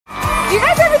Do you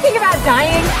guys ever think about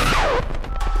dying?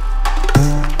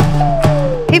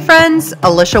 Hey friends,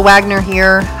 Alicia Wagner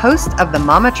here, host of the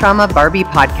Mama Trauma Barbie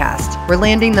podcast. We're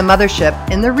landing the mothership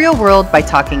in the real world by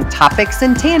talking topics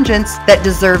and tangents that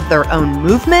deserve their own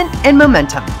movement and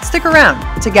momentum. Stick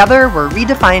around. Together, we're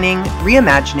redefining,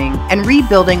 reimagining, and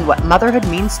rebuilding what motherhood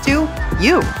means to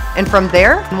you. And from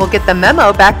there, we'll get the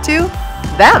memo back to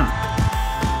them.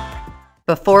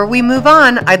 Before we move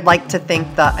on, I'd like to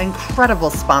thank the incredible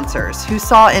sponsors who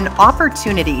saw an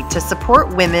opportunity to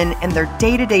support women in their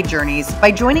day-to-day journeys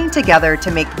by joining together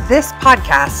to make this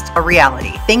podcast a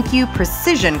reality. Thank you,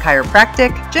 Precision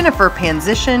Chiropractic, Jennifer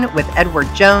Pansition with Edward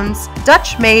Jones,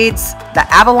 Dutch Maids, the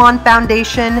Avalon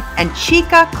Foundation, and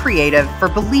Chica Creative for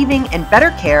believing in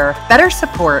better care, better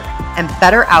support, and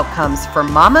better outcomes for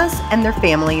mamas and their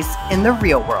families in the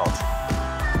real world.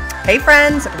 Hey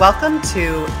friends, welcome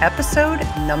to episode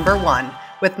number 1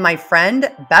 with my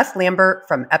friend Beth Lambert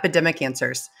from Epidemic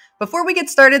Answers. Before we get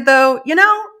started though,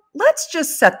 let's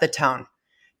just set the tone.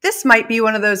 This might be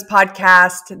one of those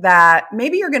podcasts that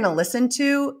maybe you're going to listen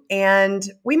to and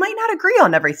we might not agree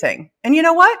on everything. And you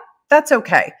know what? That's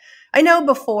okay. I know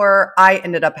before I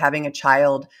ended up having a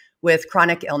child with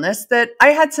chronic illness that I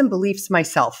had some beliefs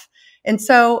myself. And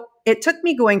so it took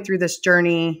me going through this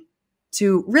journey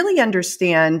to really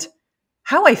understand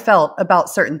how I felt about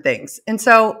certain things. And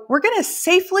so we're going to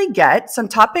safely get some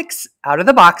topics out of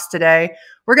the box today.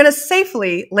 We're going to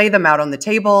safely lay them out on the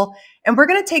table, and we're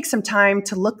going to take some time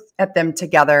to look at them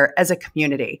together as a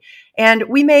community. And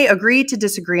we may agree to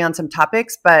disagree on some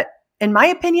topics, but in my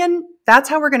opinion, that's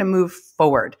how we're going to move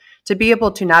forward to be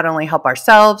able to not only help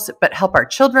ourselves, but help our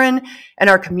children and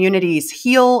our communities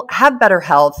heal, have better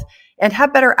health, and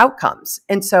have better outcomes.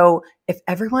 And so if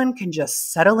everyone can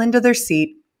just settle into their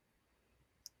seat,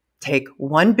 take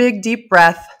one big deep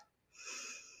breath,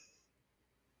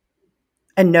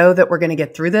 and know that we're going to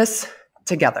get through this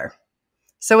together.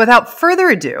 So without further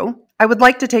ado, I would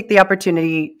like to take the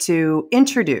opportunity to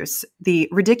introduce the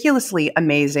ridiculously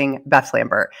amazing Beth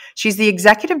Lambert. She's the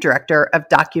executive director of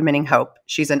Documenting Hope.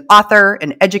 She's an author,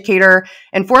 an educator,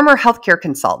 and former healthcare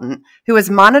consultant who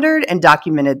has monitored and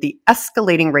documented the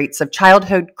escalating rates of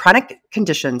childhood chronic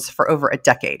conditions for over a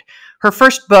decade. Her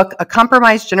first book, A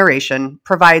Compromised Generation,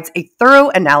 provides a thorough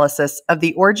analysis of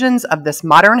the origins of this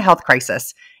modern health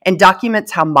crisis and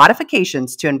documents how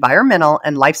modifications to environmental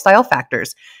and lifestyle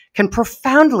factors can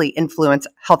profoundly influence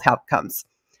health outcomes,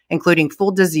 including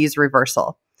full disease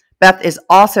reversal. Beth is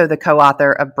also the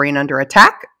co-author of Brain Under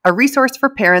Attack, a resource for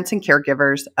parents and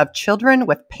caregivers of children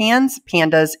with PANS,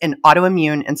 PANDAS, and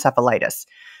autoimmune encephalitis.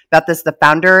 Beth is the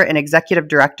founder and executive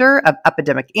director of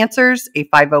Epidemic Answers, a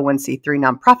 501c3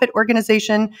 nonprofit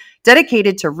organization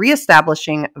dedicated to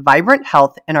reestablishing vibrant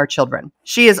health in our children.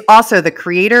 She is also the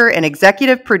creator and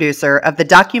executive producer of the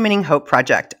Documenting Hope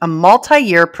Project, a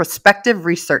multi-year prospective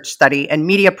research study and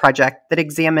media project that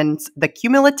examines the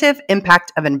cumulative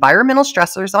impact of environmental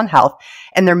stressors on health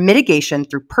and their mitigation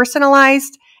through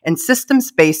personalized and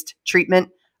systems-based treatment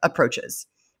approaches.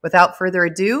 Without further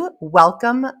ado,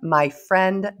 welcome my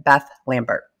friend, Beth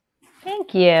Lambert.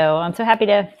 Thank you. I'm so happy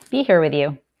to be here with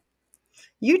you.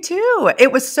 You too.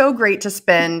 It was so great to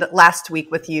spend last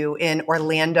week with you in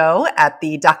Orlando at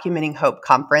the Documenting Hope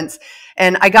conference.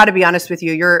 And I got to be honest with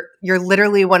you, you're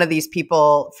literally one of these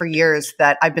people for years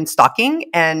that I've been stalking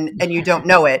and you don't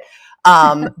know it,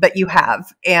 but you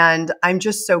have. And I'm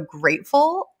just so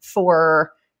grateful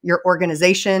for your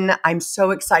organization. I'm so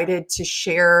excited to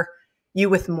share you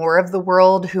with more of the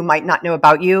world who might not know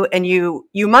about you. And you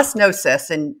must know, sis,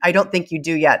 and I don't think you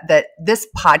do yet, that this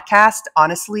podcast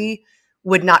honestly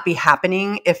would not be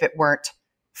happening if it weren't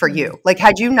for you. Like,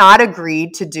 had you not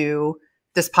agreed to do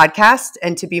this podcast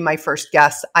and to be my first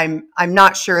guest, I'm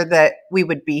not sure that we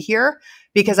would be here,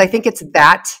 because I think it's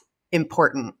that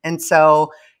important. And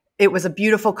so it was a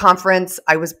beautiful conference.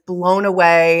 I was blown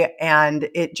away, and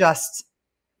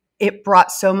it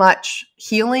brought so much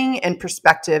healing and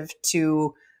perspective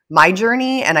to my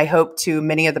journey, and I hope to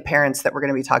many of the parents that we're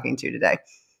going to be talking to today.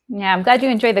 Yeah, I'm glad you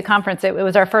enjoyed the conference. It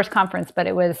was our first conference, but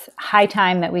it was high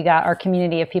time that we got our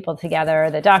community of people together,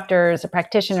 the doctors, the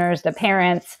practitioners, the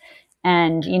parents,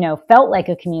 and, felt like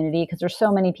a community, because there's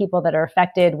so many people that are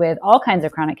affected with all kinds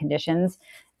of chronic conditions.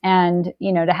 And,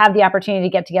 to have the opportunity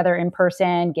to get together in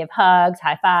person, give hugs,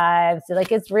 high fives,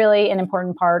 it's really an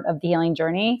important part of the healing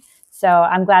journey. So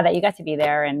I'm glad that you got to be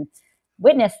there and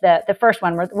witness the first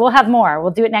one. We'll have more.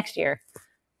 We'll do it next year.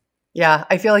 Yeah,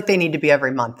 I feel like they need to be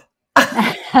every month.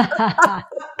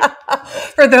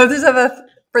 For those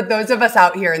of us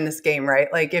out here in this game, right?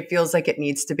 Like, it feels like it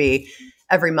needs to be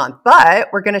every month. But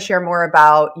we're going to share more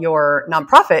about your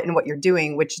nonprofit and what you're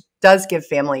doing, which does give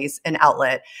families an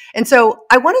outlet. And so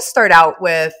I want to start out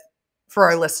with, for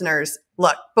our listeners,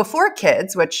 look, before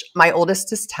kids, which my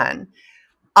oldest is 10,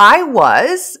 I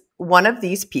was one of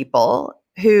these people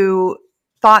who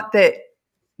thought that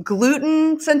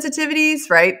gluten sensitivities,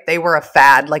 right? They were a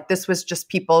fad. Like this was just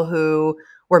people who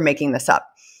were making this up.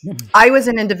 I was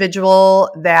an individual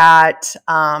that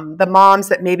the moms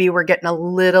that maybe were getting a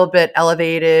little bit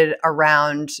elevated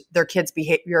around their kids'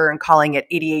 behavior and calling it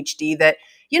ADHD, that,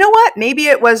 you know what, maybe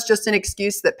it was just an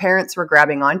excuse that parents were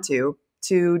grabbing onto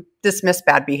to dismiss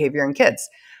bad behavior in kids.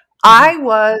 I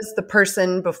was the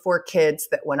person before kids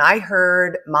that when I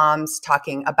heard moms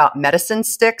talking about medicine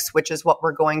sticks, which is what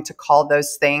we're going to call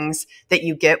those things that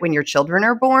you get when your children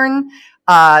are born,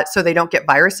 so they don't get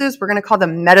viruses, we're going to call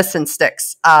them medicine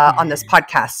sticks on this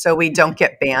podcast so we don't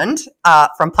get banned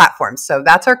from platforms. So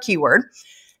that's our keyword.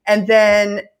 And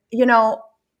then, you know,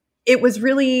 it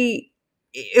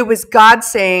was God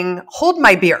saying, hold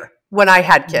my beer when I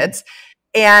had kids.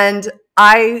 And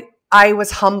I was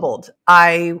humbled.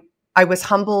 I was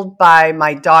humbled by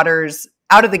my daughter's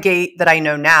out of the gate that I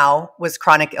know now was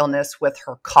chronic illness with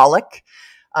her colic,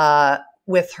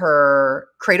 with her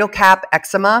cradle cap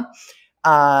eczema,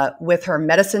 with her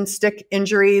medicine stick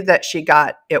injury that she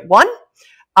got at 1.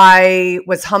 I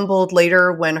was humbled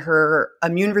later when her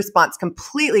immune response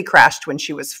completely crashed when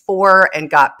she was 4 and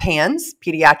got PANS,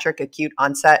 pediatric acute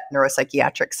onset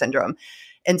neuropsychiatric syndrome.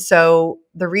 And so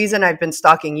the reason I've been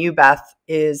stalking you, Beth,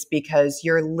 is because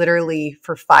you're literally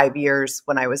for 5 years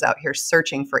when I was out here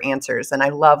searching for answers. And I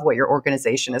love what your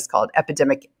organization is called,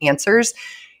 Epidemic Answers.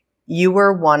 You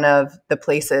were one of the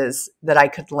places that I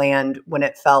could land when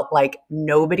it felt like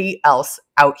nobody else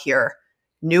out here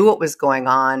knew what was going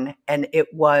on. And it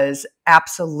was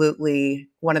absolutely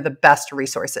one of the best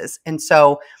resources. And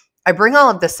so I bring all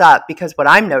of this up because what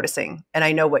I'm noticing, and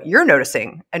I know what you're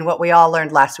noticing, and what we all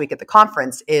learned last week at the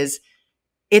conference is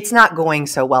it's not going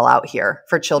so well out here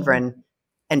for children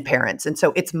and parents. And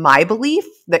so it's my belief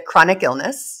that chronic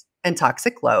illness and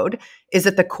toxic load is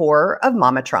at the core of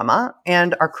mama trauma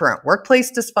and our current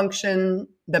workplace dysfunction,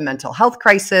 the mental health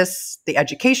crisis, the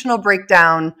educational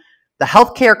breakdown, the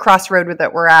healthcare crossroad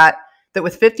that we're at, that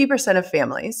with 50% of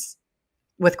families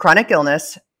with chronic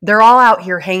illness, they're all out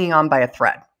here hanging on by a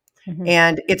thread.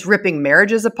 And it's ripping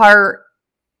marriages apart,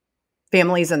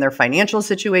 families and their financial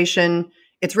situation.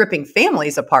 It's ripping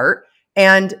families apart,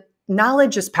 and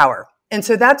knowledge is power. And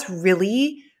so that's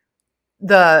really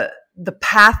the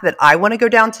path that I want to go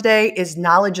down today is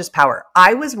knowledge is power.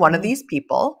 I was one of these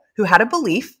people who had a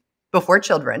belief before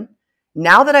children.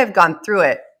 Now that I've gone through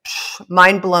it,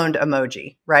 mind blown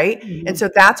emoji, right? And so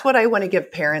that's what I want to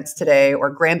give parents today,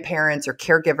 or grandparents or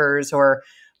caregivers or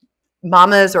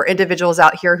mamas or individuals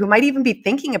out here who might even be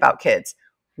thinking about kids.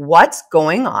 What's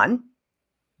going on?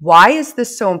 Why is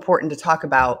this so important to talk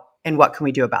about? And what can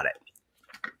we do about it?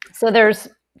 So there's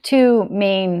 2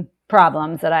 main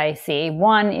problems that I see.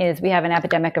 One is we have an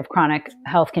epidemic of chronic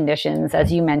health conditions,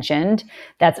 as you mentioned,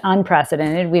 that's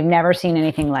unprecedented. We've never seen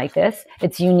anything like this.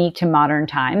 It's unique to modern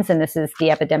times. And this is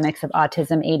the epidemics of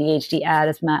autism, ADHD,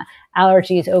 asthma,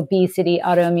 allergies, obesity,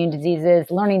 autoimmune diseases,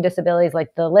 learning disabilities,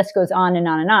 like the list goes on and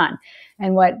on and on.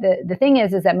 And what the thing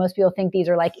is that most people think these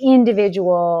are like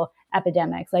individual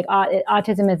epidemics, like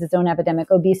autism is its own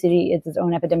epidemic, obesity is its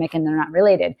own epidemic, and they're not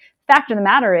related. Fact of the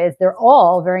matter is they're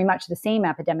all very much the same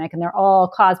epidemic, and they're all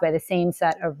caused by the same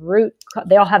set of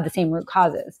they all have the same root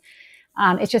causes.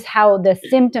 It's just how the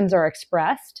symptoms are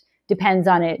expressed depends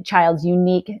on a child's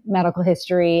unique medical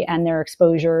history and their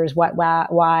exposures, what,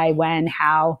 why, when,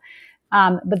 how.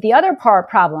 But the other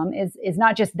problem is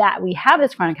not just that we have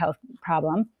this chronic health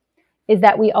problem, is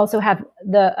that we also have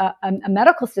a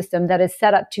medical system that is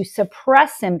set up to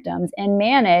suppress symptoms and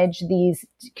manage these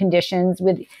conditions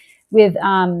with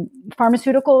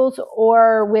pharmaceuticals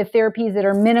or with therapies that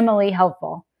are minimally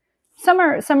helpful. Some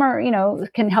are, you know,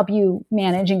 can help you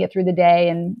manage and get through the day,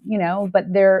 and, you know,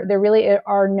 but there really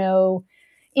are no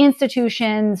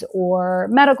institutions or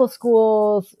medical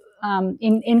schools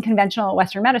in conventional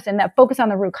Western medicine that focus on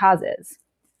the root causes.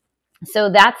 So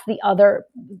that's the other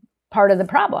part of the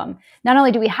problem. Not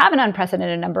only do we have an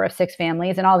unprecedented number of 6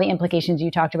 families and all the implications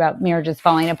you talked about, marriages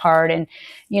falling apart, and,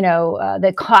 you know,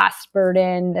 the cost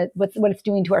burden, what it's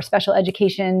doing to our special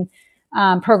education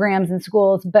programs and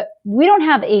schools, but we don't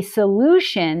have a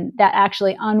solution that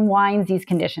actually unwinds these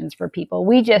conditions for people.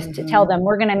 We just tell them,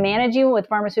 we're going to manage you with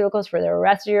pharmaceuticals for the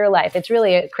rest of your life. It's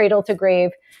really a cradle to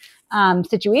grave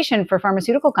situation for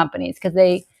pharmaceutical companies,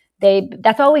 because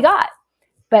that's all we got.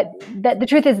 But the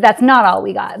truth is that's not all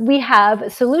we got. We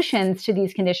have solutions to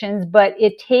these conditions, but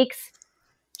it takes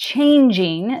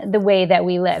changing the way that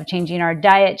we live, changing our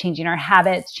diet, changing our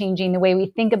habits, changing the way we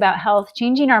think about health,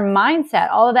 changing our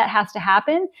mindset. All of that has to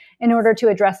happen in order to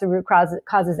address the root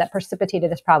causes that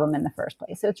precipitated this problem in the first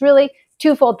place. So it's really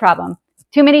twofold problem.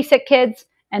 Too many sick kids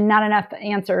and not enough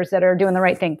answers that are doing the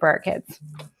right thing for our kids.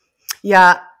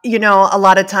 Yeah. A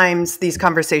lot of times these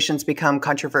conversations become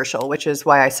controversial, which is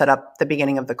why I set up the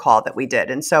beginning of the call that we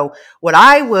did. And so what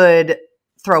I would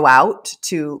throw out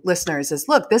to listeners is,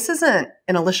 look, this isn't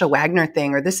an Alicia Wagner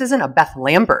thing, or this isn't a Beth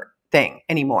Lambert thing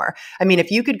anymore. I mean, if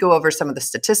you could go over some of the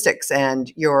statistics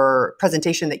and your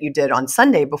presentation that you did on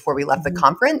Sunday before we left the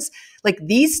conference, like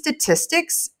these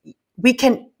statistics, you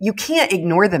can't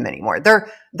ignore them anymore. They're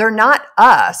not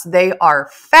us. They are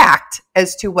fact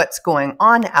as to what's going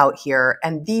on out here.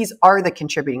 And these are the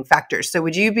contributing factors. So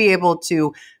would you be able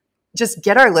to just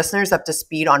get our listeners up to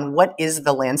speed on what is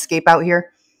the landscape out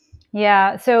here?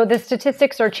 Yeah. So the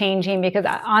statistics are changing because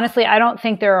honestly, I don't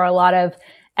think there are a lot of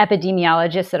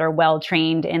epidemiologists that are well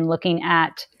trained in looking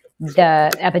at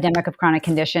the epidemic of chronic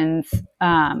conditions in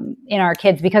our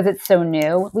kids because it's so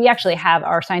new. We actually have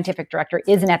our scientific director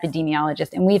is an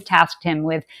epidemiologist, and we've tasked him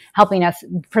with helping us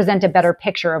present a better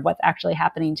picture of what's actually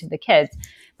happening to the kids.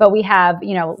 But we have,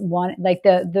 one, like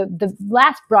the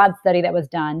last broad study that was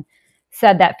done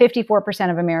said that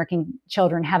 54% of American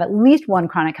children have at least one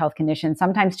chronic health condition,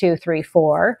 sometimes 2, 3,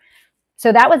 4.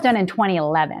 So that was done in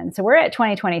 2011. So we're at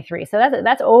 2023. So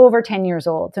that's over 10 years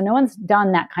old. So no one's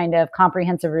done that kind of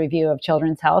comprehensive review of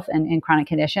children's health and chronic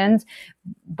conditions,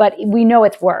 but we know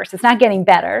it's worse. It's not getting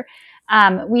better.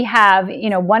 We have,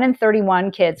 1 in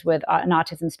 31 kids with an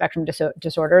autism spectrum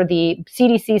disorder. The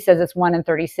CDC says it's 1 in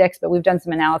 36, but we've done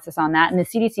some analysis on that. And the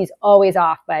CDC is always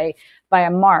off by a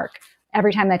mark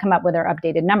every time they come up with their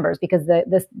updated numbers because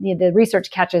the research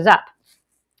catches up.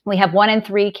 We have 1 in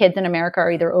 3 kids in America are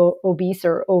either obese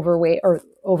or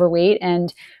overweight.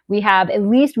 And we have at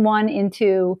least 1 in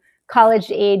 2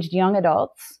 college-aged young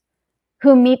adults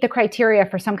who meet the criteria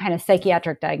for some kind of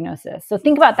psychiatric diagnosis. So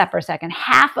think about that for a second.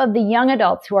 Half of the young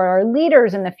adults who are our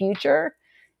leaders in the future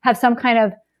have some kind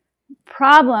of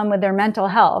problem with their mental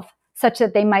health such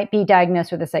that they might be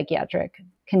diagnosed with a psychiatric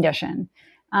condition.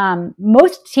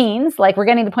 Most teens, like we're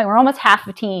getting to the point where almost half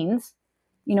of teens,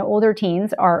 older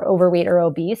teens are overweight or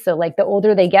obese. So like the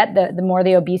older they get, the more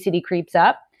the obesity creeps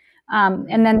up.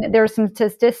 And then there's some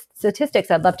statistics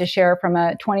I'd love to share from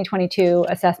a 2022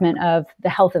 assessment of the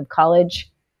health of college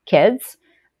kids.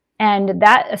 And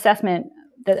that assessment,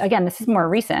 again, this is more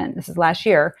recent, this is last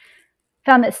year,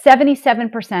 found that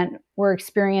 77% were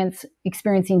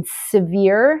experiencing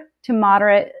severe to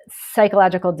moderate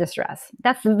psychological distress.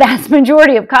 That's the vast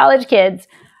majority of college kids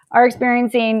are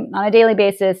experiencing on a daily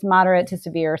basis moderate to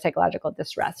severe psychological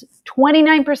distress.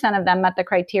 29% of them met the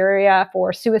criteria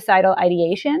for suicidal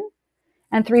ideation,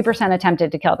 and 3%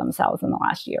 attempted to kill themselves in the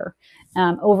last year.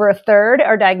 Over a third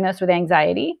are diagnosed with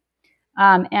anxiety,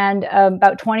 and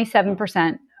about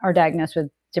 27% are diagnosed with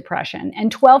depression,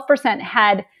 and 12%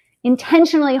 had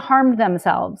intentionally harmed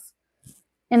themselves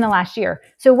in the last year.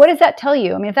 So what does that tell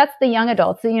you? I mean, if that's the young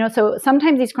adults, so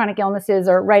sometimes these chronic illnesses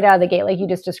are right out of the gate, like you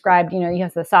just described, you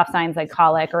have the soft signs like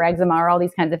colic or eczema or all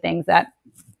these kinds of things that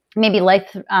maybe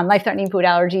life-threatening food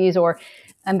allergies or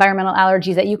environmental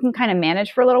allergies that you can kind of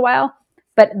manage for a little while.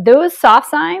 But those soft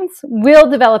signs will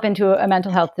develop into a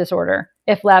mental health disorder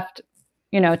if left,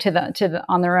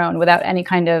 on their own without any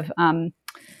kind of,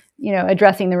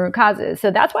 addressing the root causes. So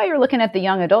that's why you're looking at the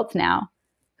young adults now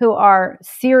who are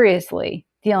seriously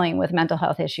dealing with mental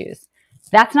health issues.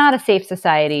 That's not a safe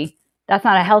society. That's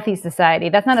not a healthy society.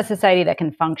 That's not a society that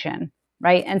can function,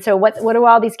 right? And so what are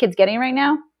all these kids getting right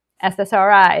now?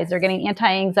 SSRIs. They're getting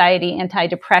anti-anxiety,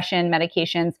 anti-depression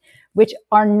medications, which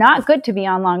are not good to be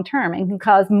on long term and can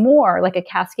cause more like a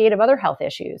cascade of other health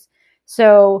issues.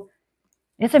 So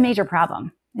it's a major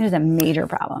problem. It is a major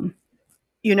problem.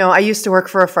 I used to work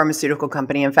for a pharmaceutical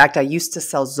company. In fact, I used to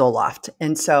sell Zoloft.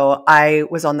 And so I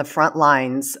was on the front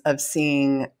lines of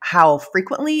seeing how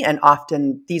frequently and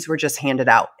often these were just handed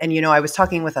out. And, I was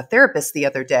talking with a therapist the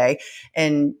other day,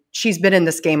 and she's been in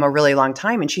this game a really long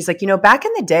time. And she's like, back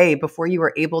in the day before you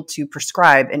were able to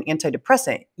prescribe an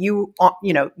antidepressant, you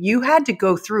had to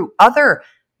go through other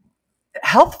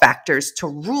health factors to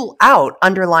rule out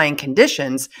underlying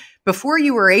conditions before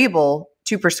you were able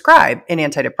to prescribe an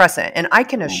antidepressant. And I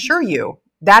can assure you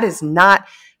that is not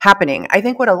happening. I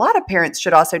think what a lot of parents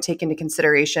should also take into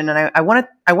consideration, and I want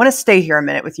to stay here a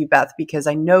minute with you, Beth, because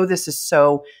I know this is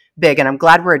so big, and I'm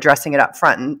glad we're addressing it up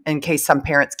front in case some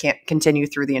parents can't continue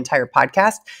through the entire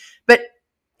podcast. But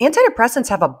antidepressants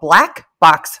have a black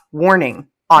box warning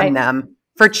on them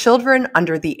for children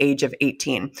under the age of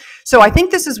 18. So I think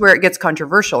this is where it gets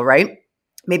controversial, right?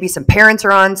 maybe some parents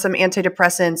are on some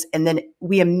antidepressants, and then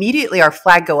our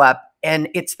flag go up, and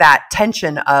it's that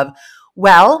tension of,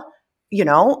 well,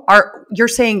 you're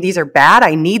saying these are bad.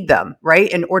 I need them,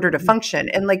 right, in order to function.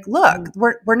 And like, look,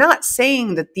 we're not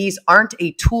saying that these aren't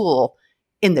a tool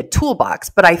in the toolbox,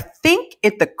 but I think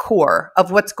at the core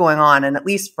of what's going on, and at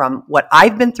least from what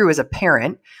I've been through as a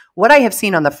parent, what I have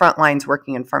seen on the front lines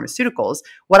working in pharmaceuticals,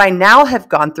 what I now have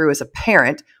gone through as a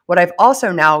parent, what I've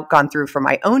also now gone through for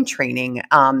my own training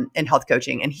in health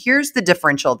coaching. And here's the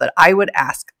differential that I would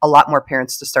ask a lot more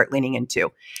parents to start leaning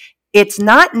into. It's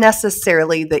not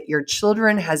necessarily that your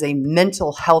children has a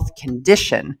mental health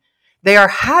condition. They are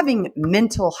having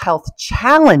mental health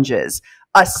challenges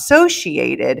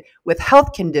associated with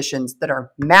health conditions that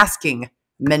are masking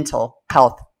mental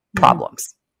health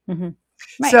problems. Mm-hmm.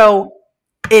 Right. So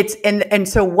it's, and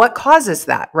so what causes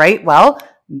that, right? Well,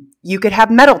 you could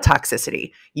have metal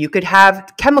toxicity. You could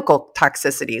have chemical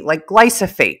toxicity like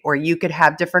glyphosate, or you could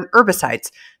have different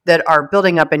herbicides that are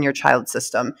building up in your child's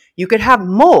system. You could have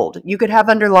mold. You could have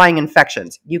underlying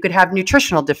infections. You could have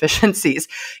nutritional deficiencies.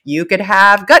 You could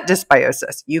have gut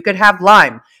dysbiosis. You could have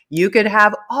Lyme. You could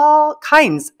have all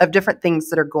kinds of different things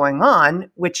that are going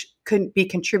on, which could be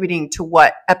contributing to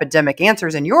what Epidemic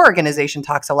Answers in your organization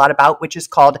talks a lot about, which is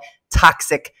called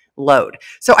toxic load.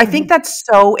 So I think that's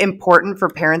so important for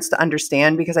parents to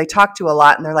understand, because I talk to a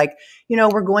lot and they're like,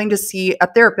 we're going to see a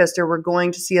therapist, or we're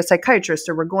going to see a psychiatrist,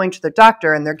 or we're going to the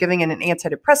doctor, and they're giving it an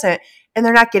antidepressant and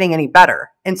they're not getting any better.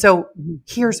 And so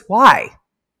here's why.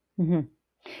 Mm-hmm.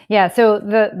 Yeah. So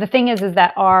the thing is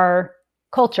that our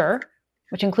culture,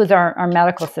 which includes our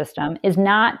medical system, is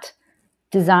not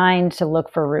designed to look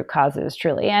for root causes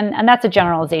truly. And that's a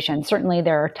generalization. Certainly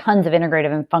there are tons of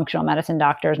integrative and functional medicine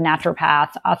doctors,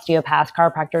 naturopaths, osteopaths,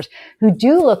 chiropractors who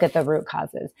do look at the root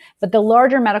causes. But the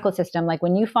larger medical system, like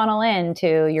when you funnel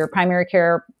into your primary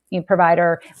care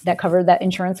provider that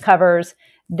insurance covers,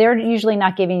 they're usually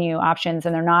not giving you options,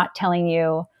 and they're not telling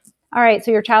you, all right,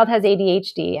 so your child has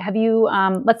ADHD. Have you,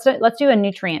 let's do a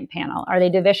nutrient panel. Are they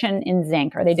deficient in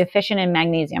zinc? Are they deficient in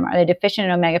magnesium? Are they deficient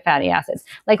in omega fatty acids?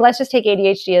 Like, let's just take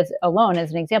ADHD alone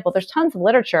as an example. There's tons of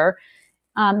literature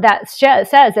that says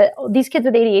that these kids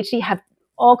with ADHD have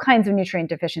all kinds of nutrient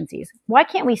deficiencies. Why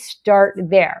can't we start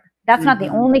there? That's not the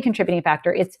only contributing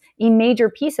factor. It's a major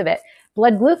piece of it.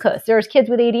 Blood glucose. There's kids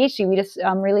with ADHD. We just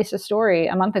released a story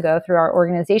a month ago through our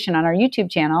organization on our YouTube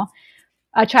channel.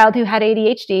 A child who had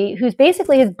ADHD, who's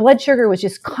basically his blood sugar was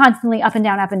just constantly up and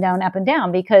down, up and down, up and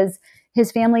down, because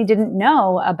his family didn't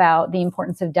know about the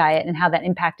importance of diet and how that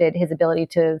impacted his ability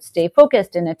to stay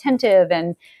focused and attentive.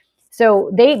 And so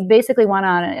they basically went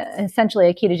on essentially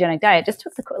a ketogenic diet, just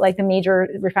took the major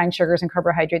refined sugars and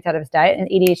carbohydrates out of his diet, and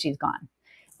ADHD is gone.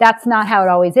 That's not how it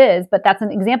always is, but that's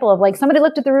an example of like somebody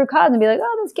looked at the root cause and be like,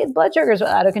 oh, this kid's blood sugar is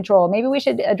out of control. Maybe we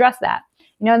should address that.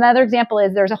 Another example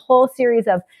is there's a whole series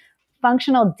of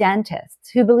functional dentists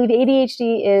who believe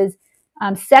ADHD is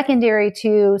secondary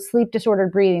to sleep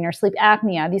disordered breathing or sleep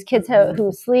apnea. These kids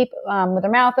who sleep with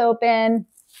their mouth open,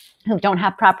 who don't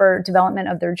have proper development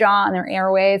of their jaw and their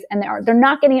airways, and they're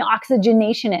not getting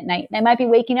oxygenation at night. They might be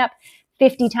waking up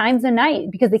 50 times a night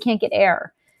because they can't get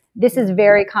air. This is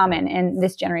very common in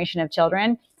this generation of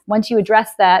children. Once you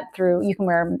address that through, you can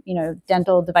wear,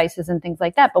 dental devices and things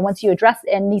like that. But once you address,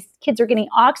 and these kids are getting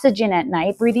oxygen at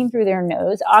night, breathing through their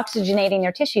nose, oxygenating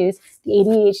their tissues, the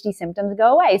ADHD symptoms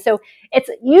go away. So it's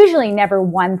usually never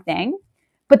one thing,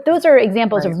 but those are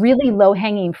examples of really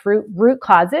low-hanging fruit root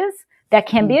causes that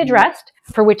can be addressed,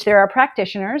 for which there are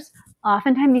practitioners.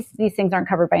 Oftentimes these things aren't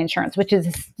covered by insurance, which is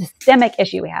a systemic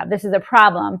issue we have. This is a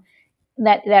problem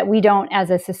that we don't,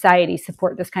 as a society,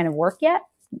 support this kind of work yet.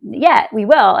 We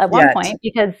will at one point,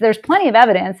 because there's plenty of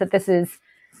evidence that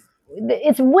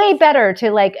it's way better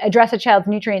to address a child's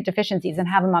nutrient deficiencies and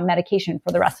have them on medication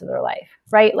for the rest of their life,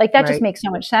 right? That just makes so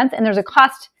much sense. And there's a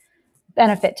cost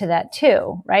benefit to that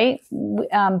too, right?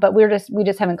 But we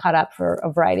just haven't caught up for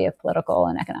a variety of political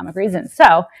and economic reasons.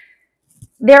 So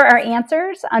there are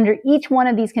answers under each one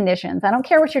of these conditions. I don't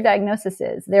care what your diagnosis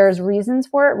is. There's reasons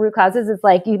for it. Root causes is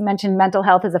like you mentioned, mental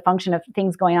health is a function of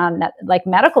things going on, like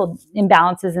medical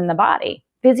imbalances in the body,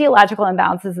 physiological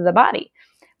imbalances of the body.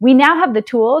 We now have the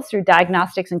tools through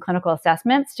diagnostics and clinical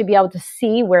assessments to be able to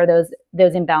see where those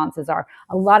imbalances are.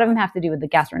 A lot of them have to do with the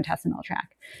gastrointestinal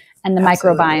tract and the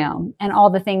microbiome and all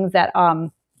the things that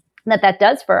that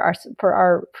does for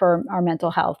our mental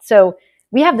health. So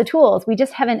we have the tools. We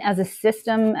just haven't, as a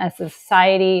system, as a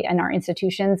society, and our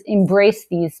institutions, embraced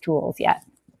these tools yet,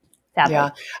 sadly.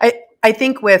 Yeah. I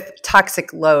think with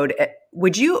toxic load,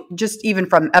 would you just, even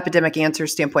from Epidemic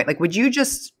Answers standpoint, would you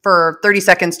just, for 30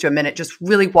 seconds to a minute, just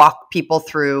really walk people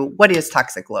through what is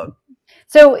toxic load?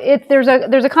 So there's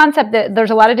a concept that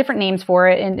there's a lot of different names for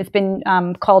it, and it's been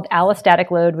called allostatic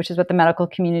load, which is what the medical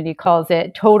community calls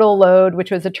it. Total load,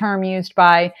 which was a term used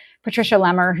by Patricia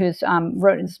Lemmer, who's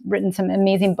written some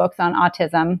amazing books on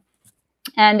autism.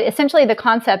 And essentially, the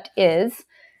concept is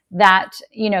that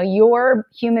your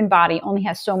human body only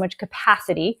has so much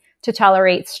capacity to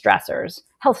tolerate stressors,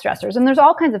 health stressors. And there's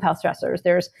all kinds of health stressors.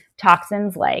 There's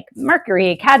toxins like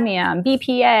mercury, cadmium,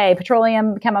 BPA,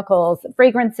 petroleum chemicals,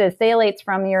 fragrances, phthalates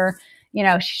from your,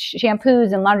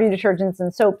 shampoos and laundry detergents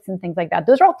and soaps and things like that.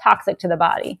 Those are all toxic to the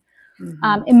body.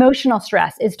 Mm-hmm. Emotional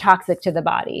stress is toxic to the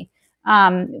body.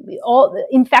 All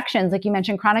infections, like you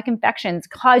mentioned, chronic infections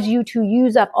cause you to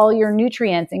use up all your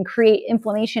nutrients and create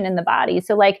inflammation in the body.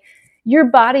 So your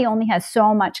body only has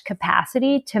so much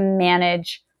capacity to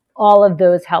manage all of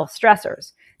those health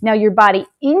stressors. Now, your body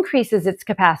increases its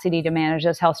capacity to manage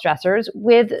those health stressors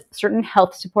with certain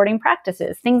health supporting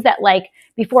practices. Things that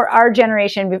before our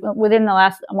generation, within the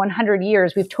last 100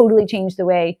 years, we've totally changed the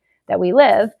way that we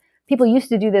live. People used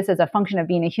to do this as a function of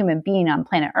being a human being on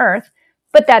planet Earth,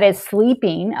 but that is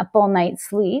sleeping a full night's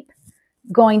sleep,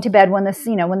 going to bed when the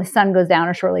sun goes down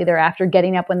or shortly thereafter,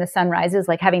 getting up when the sun rises,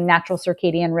 having natural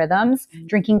circadian rhythms,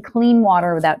 drinking clean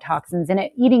water without toxins in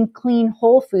it, eating clean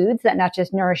whole foods that not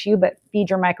just nourish you, but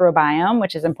feed your microbiome,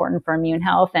 which is important for immune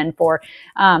health and for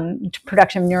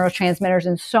production of neurotransmitters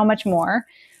and so much more.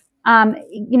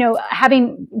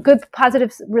 Having good,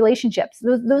 positive relationships,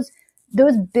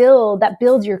 those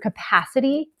builds your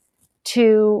capacity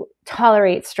to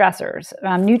tolerate stressors,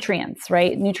 nutrients,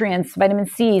 right? Nutrients, vitamin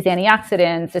C's,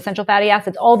 antioxidants, essential fatty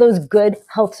acids, all those good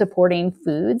health supporting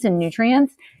foods and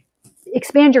nutrients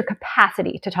expand your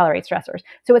capacity to tolerate stressors.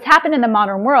 So what's happened in the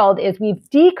modern world is we've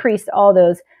decreased all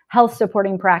those health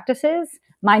supporting practices,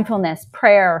 mindfulness,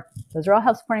 prayer, those are all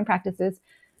health supporting practices.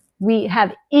 We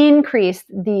have increased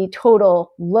the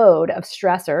total load of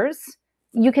stressors.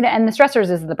 And the stressors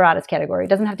is the broadest category. It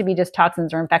doesn't have to be just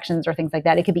toxins or infections or things like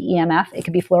that. It could be EMF. It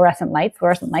could be fluorescent lights.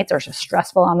 Fluorescent lights are just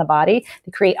stressful on the body.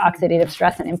 They create oxidative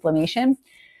stress and inflammation.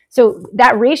 So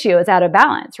that ratio is out of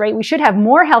balance, right? We should have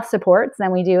more health supports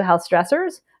than we do health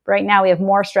stressors. But right now we have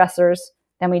more stressors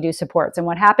than we do supports. And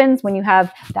what happens when you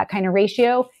have that kind of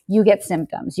ratio? You get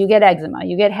symptoms. You get eczema.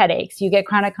 You get headaches. You get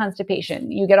chronic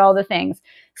constipation. You get all the things.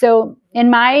 So in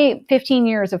my 15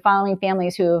 years of following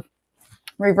families who have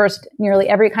reversed nearly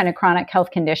every kind of chronic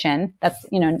health condition, that's,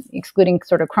 excluding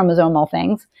sort of chromosomal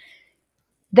things,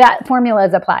 that formula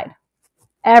is applied.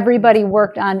 Everybody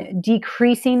worked on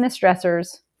decreasing the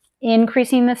stressors,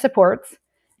 increasing the supports.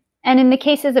 And in the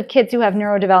cases of kids who have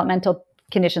neurodevelopmental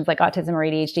conditions like autism or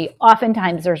ADHD,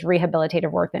 oftentimes there's rehabilitative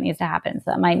work that needs to happen.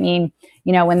 So that might mean,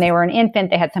 when they were an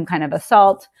infant, they had some kind of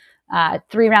assault,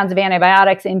 3 rounds of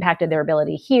antibiotics impacted their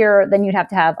ability to hear. Then you'd have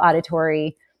to have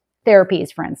auditory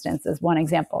therapies, for instance, is one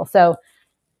example. So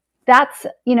that's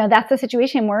the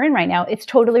situation we're in right now. It's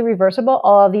totally reversible,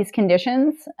 all of these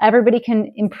conditions. Everybody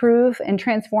can improve and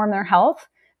transform their health,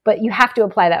 but you have to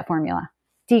apply that formula.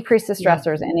 Decrease the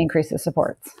stressors and increase the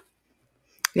supports.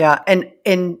 Yeah.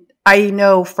 And I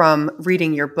know from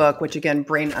reading your book, which again,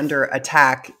 Brain Under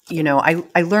Attack,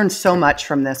 I learned so much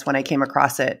from this when I came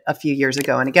across it a few years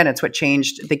ago. And again, it's what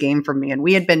changed the game for me. And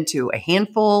we had been to a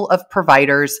handful of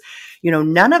providers.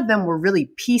 None of them were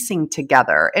really piecing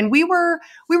together. And we were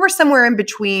somewhere in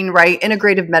between, right?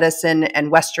 Integrative medicine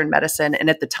and Western medicine.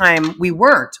 And at the time we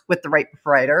weren't with the right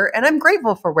provider. And I'm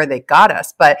grateful for where they got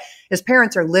us. But as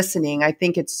parents are listening, I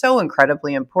think it's so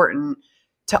incredibly important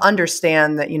to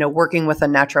understand that, working with a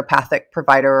naturopathic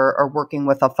provider or working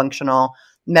with a functional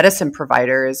medicine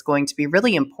provider is going to be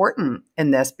really important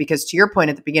in this, because to your point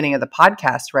at the beginning of the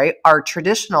podcast, right? Our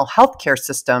traditional healthcare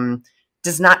system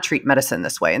does not treat medicine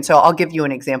this way. And so I'll give you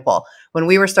an example. When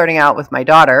we were starting out with my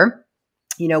daughter,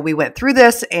 we went through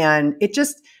this and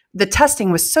the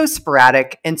testing was so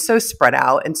sporadic and so spread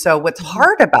out. And so what's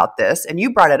hard about this, and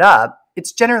you brought it up,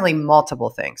 it's generally multiple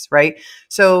things, right?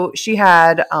 So she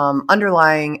had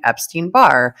underlying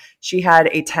Epstein-Barr. She had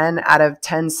a 10 out of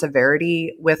 10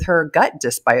 severity with her gut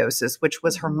dysbiosis, which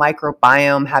was her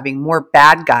microbiome having more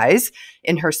bad guys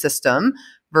in her system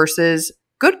versus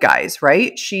good guys,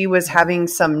 right? She was having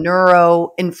some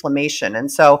neuroinflammation.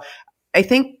 And so I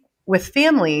think with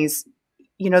families,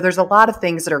 there's a lot of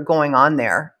things that are going on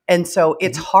there. And so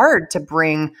it's hard to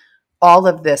bring all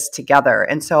of this together.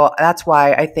 And so that's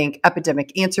why I think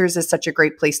Epidemic Answers is such a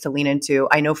great place to lean into.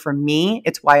 I know for me,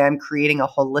 it's why I'm creating a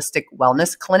holistic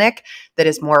wellness clinic that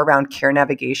is more around care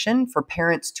navigation for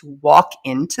parents to walk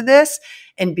into this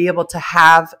and be able to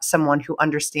have someone who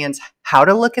understands how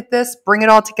to look at this, bring it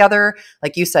all together.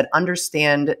 Like you said,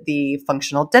 understand the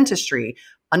functional dentistry,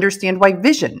 understand why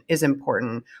vision is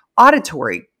important,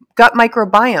 auditory, gut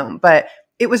microbiome. But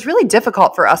it was really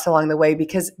difficult for us along the way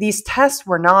because these tests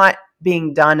were not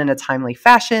being done in a timely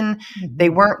fashion. They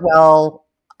weren't well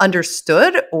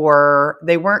understood, or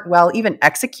they weren't well even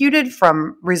executed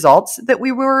from results that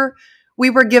we were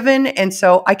given. And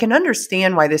so I can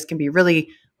understand why this can be really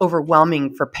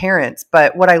overwhelming for parents.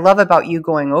 But what I love about you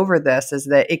going over this is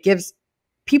that it gives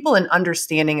people an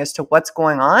understanding as to what's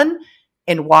going on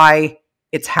and why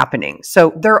it's happening.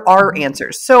 So there are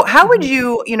answers. So how would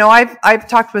you, I've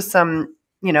talked with some,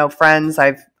 friends,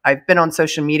 I've been on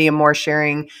social media more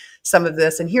sharing some of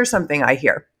this, and here's something I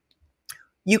hear.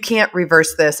 You can't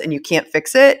reverse this and you can't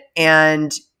fix it.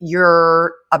 And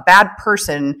you're a bad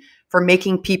person for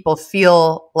making people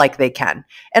feel like they can.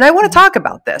 And I want to talk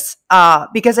about this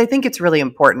because I think it's really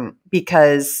important,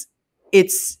 because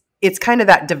it's kind of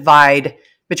that divide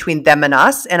between them and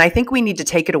us. And I think we need to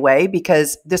take it away,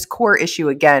 because this core issue,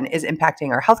 again, is impacting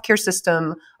our healthcare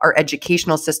system, our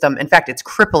educational system. In fact, it's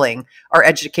crippling our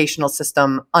educational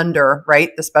system under, right,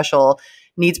 the special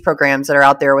needs programs that are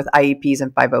out there with IEPs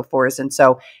and 504s. And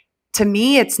so to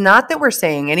me, it's not that we're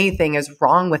saying anything is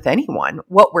wrong with anyone.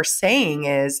 What we're saying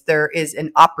is there is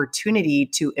an opportunity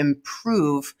to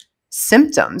improve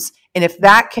symptoms. And if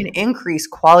that can increase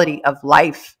quality of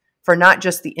life for not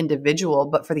just the individual,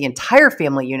 but for the entire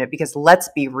family unit, because let's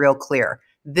be real clear,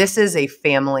 this is a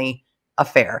family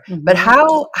affair. But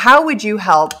how would you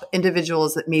help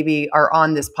individuals that maybe are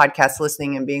on this podcast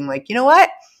listening and being like, you know what?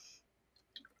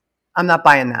 I'm not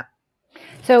buying that.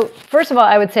 So first of all,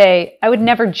 I would say I would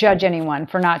never judge anyone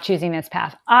for not choosing this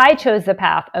path. I chose the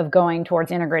path of going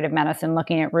towards integrative medicine,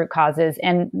 looking at root causes,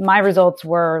 and my results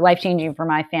were life-changing for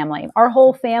my family. Our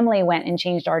whole family went and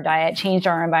changed our diet, changed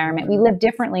our environment. We live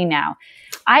differently now.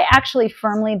 I actually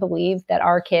firmly believe that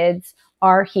our kids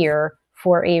are here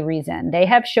for a reason. They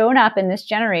have shown up in this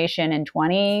generation in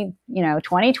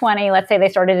 2020. Let's say they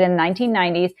started in the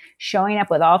 1990s, showing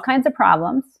up with all kinds of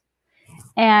problems.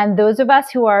 And those of us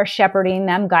who are shepherding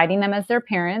them, guiding them as their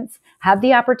parents, have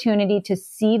the opportunity to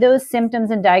see those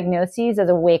symptoms and diagnoses as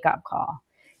a wake-up call.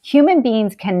 Human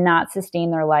beings cannot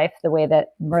sustain their life the way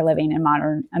that we're living in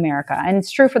modern America. And it's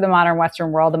true for the modern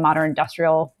Western world, the modern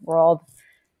industrial world.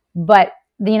 But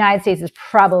the United States is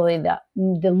probably the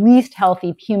least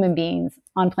healthy human beings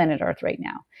on planet Earth right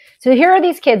now. So here are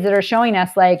these kids that are showing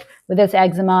us, like, with this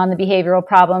eczema and the behavioral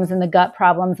problems and the gut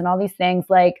problems and all these things,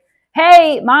 like,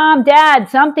 hey, mom, dad,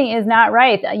 something is not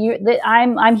right.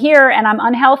 I'm here and I'm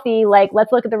unhealthy. Like,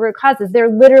 let's look at the root causes. They're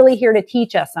literally here to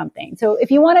teach us something. So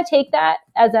if you want to take that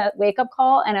as a wake-up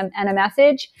call and a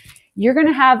message, you're going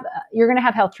to have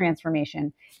health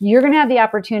transformation. You're going to have the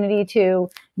opportunity to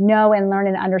know and learn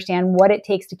and understand what it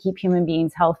takes to keep human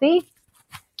beings healthy.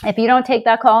 If you don't take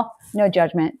that call, no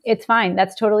judgment. It's fine.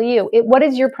 That's totally you. What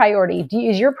is your priority?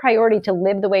 Is your priority to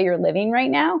live the way you're living right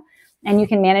now? And you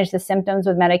can manage the symptoms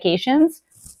with medications,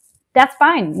 that's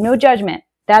fine. No judgment.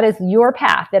 That is your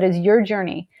path. That is your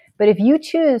journey. But if you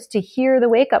choose to hear the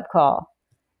wake-up call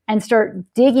and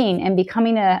start digging and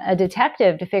becoming a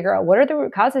detective to figure out what are the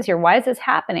root causes here, why is this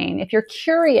happening? If you're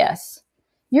curious,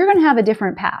 you're going to have a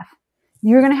different path.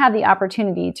 You're going to have the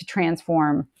opportunity to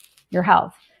transform your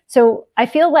health. So I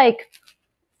feel like,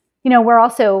 we're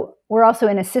also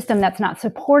in a system that's not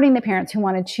supporting the parents who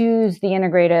want to choose the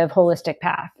integrative, holistic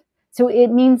path. So it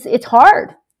means it's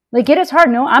hard. Like, it is hard.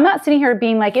 No, I'm not sitting here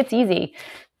being like, it's easy.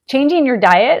 Changing your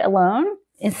diet alone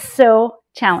is so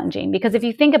challenging, because if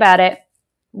you think about it,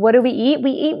 what do we eat?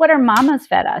 We eat what our mamas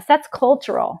fed us. That's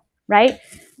cultural, right?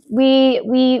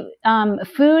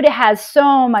 Food has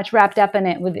so much wrapped up in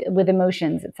it with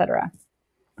emotions, etc.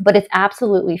 But it's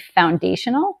absolutely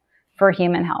foundational for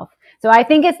human health. So I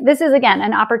think this is, again,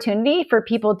 an opportunity for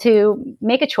people to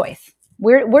make a choice.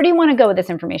 Where do you want to go with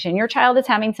this information? Your child is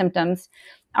having symptoms.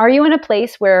 Are you in a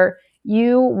place where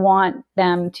you want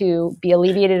them to be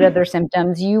alleviated of their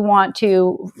symptoms? You want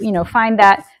to, find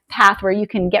that path where you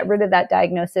can get rid of that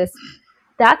diagnosis?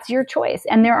 That's your choice.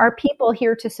 And there are people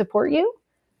here to support you.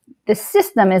 The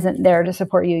system isn't there to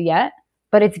support you yet,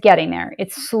 but it's getting there.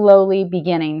 It's slowly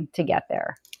beginning to get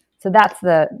there. So that's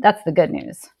the good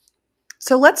news.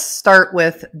 So let's start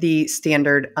with the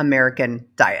standard American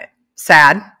diet.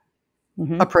 SAD.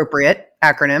 Appropriate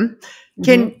acronym.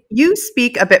 Can you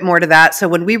speak a bit more to that? So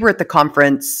when we were at the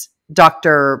conference,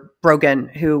 Dr. Brogan,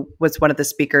 who was one of the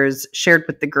speakers, shared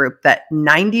with the group that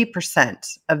 90%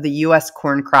 of the U.S.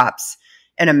 corn crops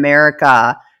in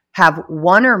America have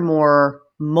one or more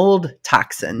mold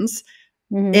toxins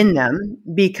in them,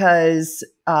 because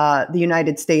the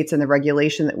United States and the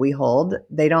regulation that we hold,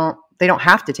 they don't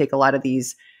have to take a lot of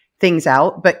these things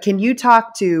out, but can you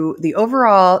talk to the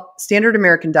overall standard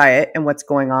American diet and what's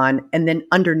going on, and then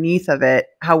underneath of it,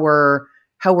 how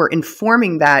we're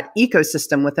informing that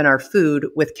ecosystem within our food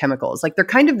with chemicals? Like they're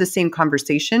kind of the same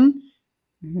conversation,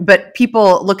 but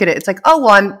people look at it, it's like, oh,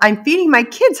 well, I'm feeding my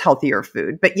kids healthier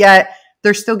food, but yet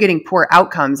they're still getting poor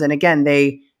outcomes. And again,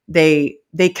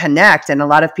 they connect, and a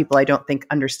lot of people I don't think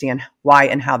understand why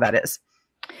and how that is.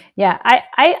 Yeah,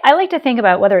 I like to think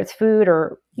about whether it's food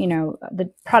or,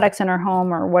 the products in our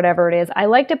home or whatever it is. I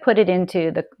like to put it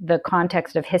into the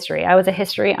context of history. I was a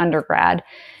history undergrad,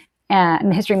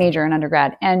 and history major in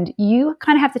undergrad. And you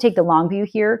kind of have to take the long view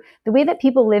here. The way that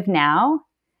people live now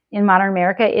in modern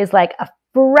America is like a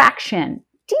fraction,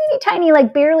 teeny tiny,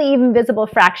 like barely even visible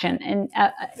fraction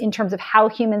in terms of how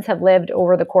humans have lived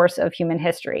over the course of human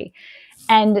history.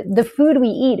 And the food we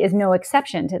eat is no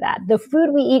exception to that. The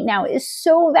food we eat now is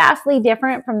so vastly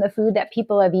different from the food that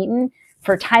people have eaten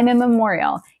for time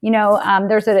immemorial.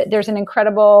 There's an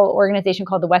incredible organization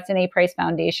called the Weston A. Price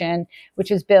Foundation, which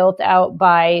is built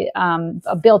upon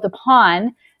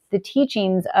the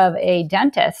teachings of a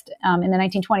dentist in the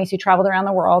 1920s who traveled around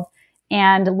the world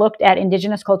and looked at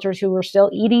indigenous cultures who were still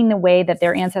eating the way that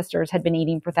their ancestors had been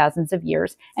eating for thousands of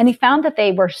years. And he found that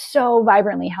they were so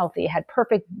vibrantly healthy, had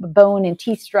perfect bone and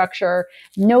teeth structure,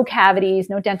 no cavities,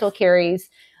 no dental caries.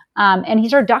 And he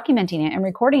started documenting it and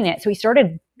recording it. So he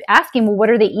started asking, well, what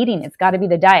are they eating? It's got to be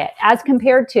the diet, as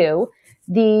compared to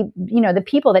the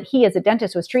people that he as a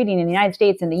dentist was treating in the United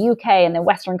States and the UK and the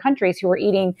Western countries who were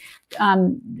eating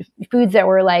foods that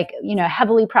were like,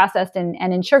 heavily processed and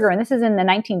in sugar. And this is in the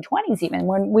 1920s, even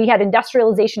when we had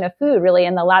industrialization of food really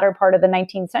in the latter part of the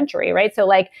 19th century, right? So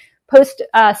like post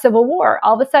Civil War,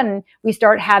 all of a sudden we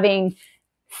start having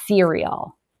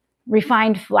cereal,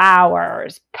 refined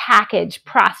flours, packaged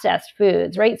processed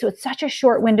foods, right? So it's such a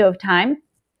short window of time.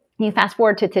 You fast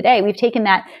forward to today, we've taken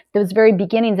those very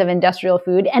beginnings of industrial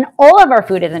food, and all of our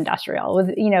food is industrial with,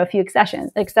 a few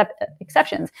exceptions.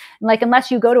 Like, unless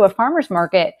you go to a farmer's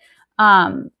market,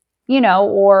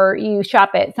 or you shop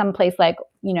at some place like,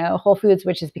 Whole Foods,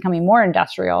 which is becoming more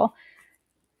industrial.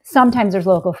 Sometimes there's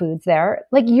local foods there.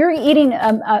 Like, you're eating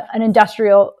an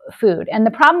industrial food. And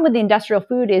the problem with the industrial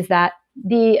food is that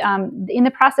in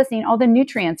the processing, all the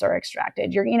nutrients are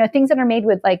extracted. Things that are made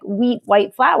with like wheat,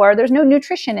 white flour, there's no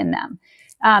nutrition in them.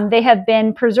 They have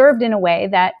been preserved in a way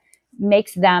that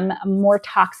makes them more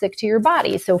toxic to your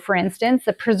body. So for instance,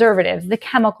 the preservatives, the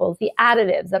chemicals, the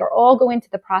additives that are all go into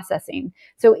the processing.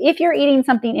 So if you're eating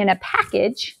something in a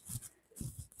package,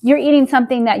 you're eating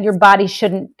something that your body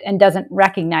shouldn't and doesn't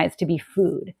recognize to be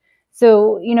food.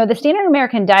 So, the standard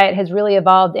American diet has really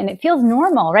evolved, and it feels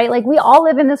normal, right? Like, we all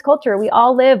live in this culture. We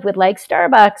all live with like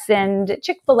Starbucks and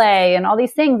Chick-fil-A and all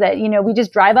these things that, we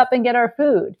just drive up and get our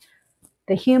food.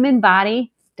 The human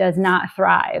body does not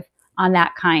thrive on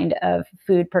that kind of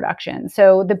food production.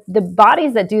 So the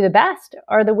bodies that do the best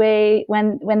are the way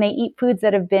when they eat foods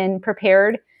that have been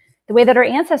prepared the way that our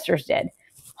ancestors did.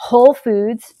 Whole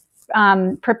foods,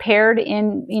 prepared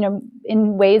in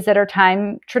ways that are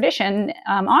time tradition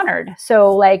honored.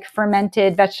 So like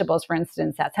fermented vegetables, for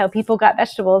instance, that's how people got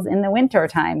vegetables in the winter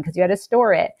time because you had to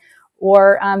store it.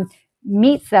 Or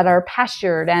meats that are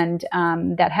pastured and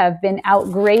that have been out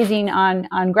grazing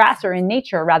on grass or in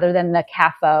nature rather than the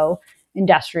CAFO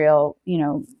industrial,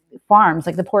 farms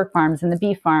like the pork farms and the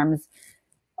beef farms.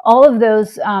 All of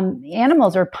those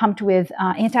animals are pumped with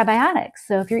antibiotics.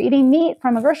 So if you're eating meat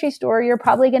from a grocery store, you're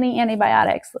probably getting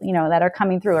antibiotics, that are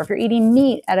coming through. Or if you're eating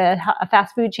meat at a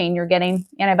fast food chain, you're getting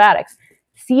antibiotics.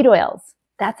 Seed oils,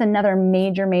 that's another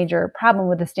major, major problem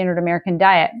with the standard American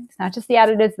diet. It's not just the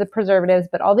additives, the preservatives,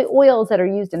 but all the oils that are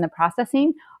used in the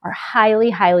processing are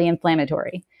highly, highly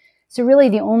inflammatory. So really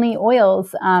the only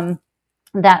oils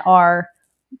that are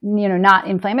not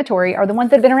inflammatory are the ones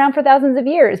that have been around for thousands of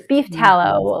years. Beef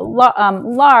tallow,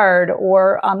 lard,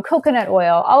 or coconut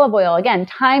oil, olive oil. Again,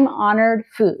 time-honored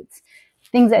foods,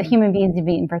 things that human beings have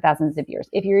eaten for thousands of years.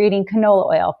 If you're eating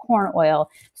canola oil, corn oil,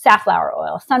 safflower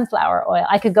oil, sunflower oil,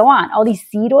 I could go on. All these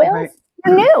seed oils, right.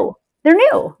 They're new. They're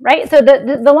new, right? So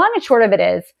the long and short of it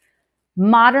is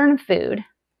modern food,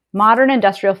 modern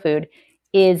industrial food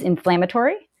is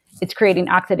inflammatory. It's creating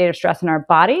oxidative stress in our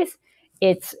bodies.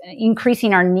 It's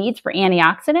increasing our needs for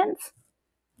antioxidants.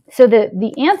 So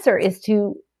the answer is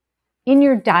to, in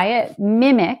your diet,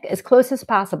 mimic as close as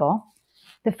possible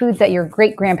the foods that your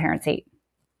great-grandparents ate.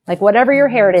 Like whatever your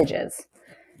heritage is.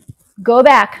 Go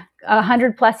back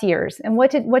 100+ years. And what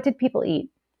did people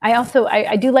eat?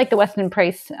 I do like the Weston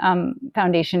Price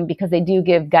Foundation because they do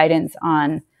give guidance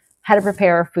on how to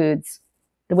prepare foods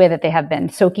the way that they have been.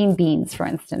 Soaking beans, for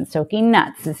instance, soaking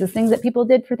nuts. This is things that people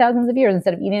did for thousands of years.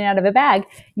 Instead of eating it out of a bag,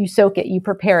 you soak it, you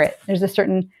prepare it. There's a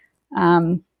certain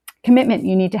commitment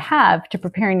you need to have to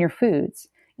preparing your foods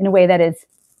in a way that is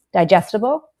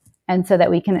digestible and so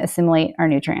that we can assimilate our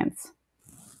nutrients.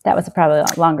 That was probably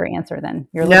a longer answer than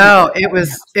you're looking No, for.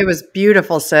 it was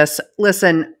beautiful, sis.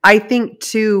 Listen, I think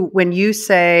too, when you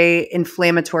say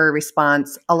inflammatory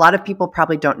response, a lot of people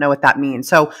probably don't know what that means.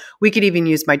 So we could even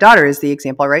use my daughter as the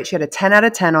example, right? She had a 10 out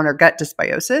of 10 on her gut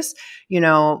dysbiosis. You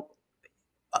know,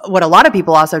 what a lot of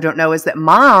people also don't know is that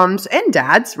moms and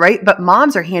dads, right? But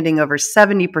moms are handing over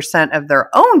 70% of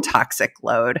their own toxic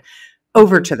load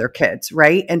over to their kids,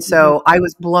 right? And so I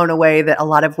was blown away that a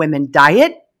lot of women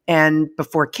diet and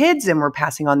before kids, and we're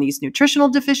passing on these nutritional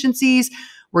deficiencies.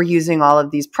 We're using all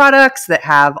of these products that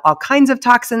have all kinds of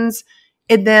toxins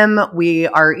in them. We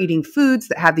are eating foods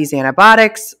that have these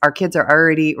antibiotics. Our kids are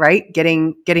already, right,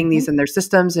 getting these in their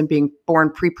systems and being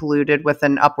born pre-polluted with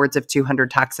an upwards of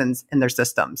 200 toxins in their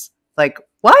systems. Like,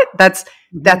 what? That's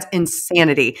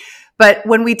insanity. But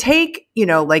when we take,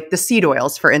 like the seed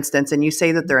oils, for instance, and you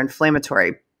say that they're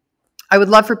inflammatory, I would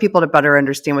love for people to better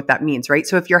understand what that means, right?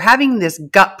 So if you're having this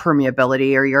gut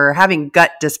permeability or you're having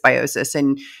gut dysbiosis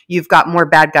and you've got more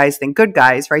bad guys than good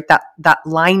guys, right? That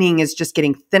lining is just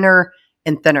getting thinner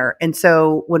and thinner. And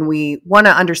so when we want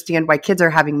to understand why kids are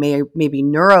having maybe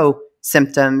neuro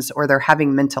symptoms or they're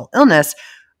having mental illness,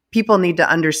 people need to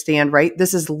understand, right?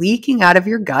 This is leaking out of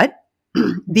your gut.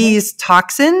 These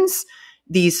toxins,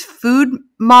 these food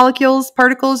molecules,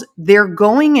 particles, they're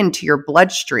going into your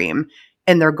bloodstream.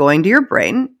 And they're going to your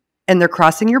brain and they're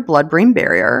crossing your blood-brain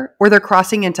barrier, or they're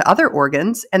crossing into other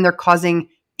organs and they're causing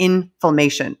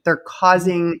inflammation. They're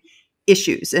causing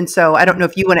issues. And so I don't know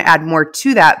if you want to add more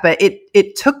to that, but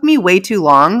it took me way too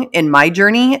long in my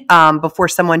journey before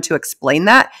someone to explain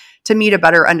that to me to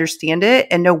better understand it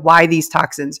and know why these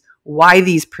toxins, why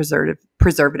these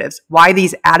preservatives, why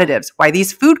these additives, why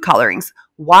these food colorings,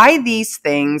 why these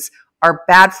things are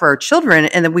bad for our children.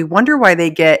 And then we wonder why they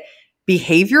get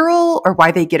behavioral or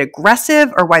why they get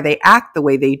aggressive or why they act the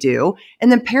way they do.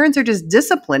 And then parents are just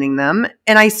disciplining them.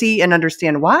 And I see and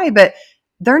understand why, but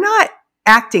they're not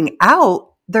acting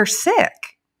out. They're sick.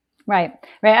 Right.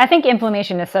 I think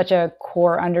inflammation is such a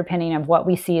core underpinning of what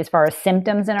we see as far as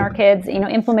symptoms in our kids.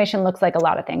 Inflammation looks like a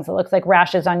lot of things. It looks like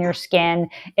rashes on your skin.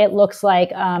 It looks like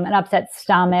an upset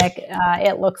stomach.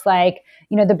 It looks like,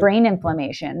 the brain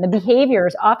inflammation. The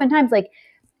behaviors, oftentimes, like,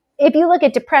 if you look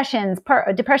at depression,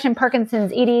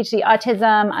 Parkinson's, ADHD,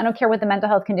 autism, I don't care what the mental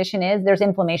health condition is, there's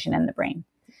inflammation in the brain.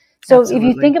 So Absolutely.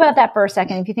 If you think about that for a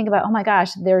second, if you think about, oh my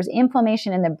gosh, there's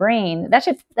inflammation in the brain, that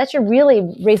should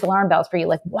really raise alarm bells for you.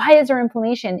 Like, why is there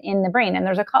inflammation in the brain? And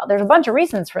there's a bunch of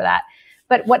reasons for that.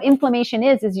 But what inflammation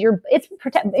is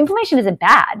inflammation isn't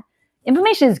bad.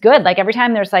 Inflammation is good. Like every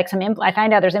time there's like I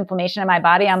find out there's inflammation in my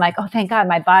body, I'm like, oh, thank God,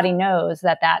 my body knows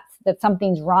that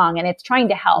something's wrong and it's trying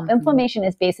to help. Mm-hmm. Inflammation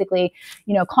is basically,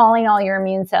 calling all your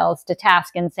immune cells to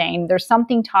task and saying there's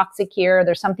something toxic here,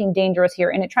 there's something dangerous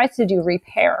here, and it tries to do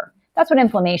repair. That's what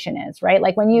inflammation is, right?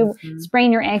 Like when you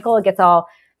sprain your ankle, it gets all,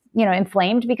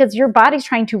 inflamed because your body's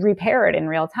trying to repair it in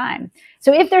real time.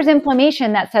 So if there's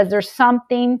inflammation, that says there's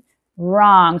something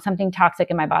wrong, something toxic,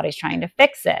 and my body's trying to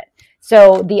fix it.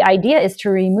 So the idea is to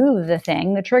remove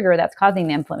the trigger that's causing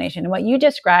the inflammation. And what you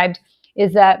described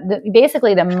is that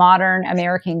basically the modern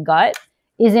American gut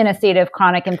is in a state of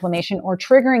chronic inflammation or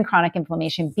triggering chronic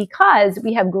inflammation because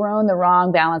we have grown the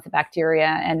wrong balance of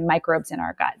bacteria and microbes in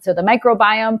our gut. So the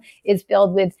microbiome is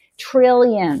filled with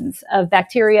trillions of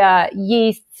bacteria,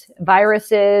 yeasts,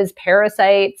 viruses,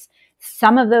 parasites.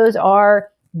 Some of those are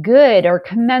good or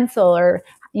commensal or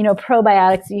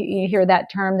probiotics, you hear that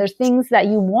term. There's things that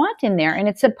you want in there, and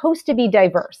it's supposed to be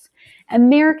diverse.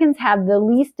 Americans have the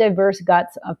least diverse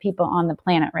guts of people on the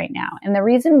planet right now. And the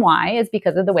reason why is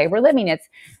because of the way we're living. It's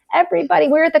everybody.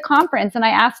 We're at the conference, and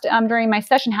I asked during my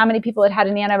session how many people had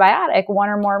an antibiotic, one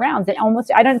or more rounds. And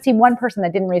I don't see one person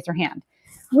that didn't raise their hand.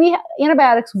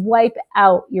 Antibiotics wipe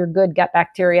out your good gut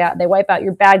bacteria. They wipe out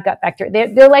your bad gut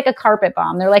bacteria. They're like a carpet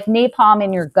bomb. They're like napalm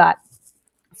in your gut.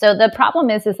 So the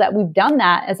problem is that we've done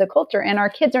that as a culture, and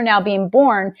our kids are now being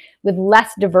born with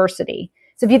less diversity.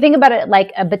 So if you think about it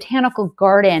like a botanical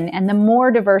garden, and the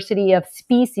more diversity of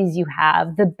species you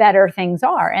have, the better things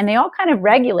are. And they all kind of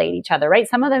regulate each other, right?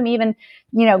 Some of them even,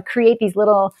 create these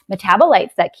little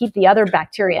metabolites that keep the other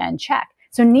bacteria in check.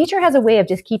 So nature has a way of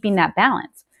just keeping that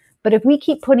balance. But if we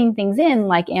keep putting things in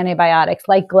like antibiotics,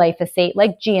 like glyphosate,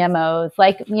 like GMOs,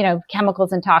 like,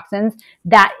 chemicals and toxins,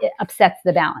 that upsets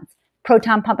the balance.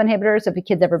 proton pump inhibitors, if a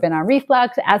kid's ever been on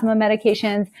reflux, asthma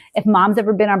medications, if mom's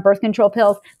ever been on birth control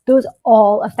pills, those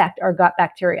all affect our gut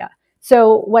bacteria.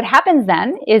 So what happens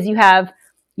then is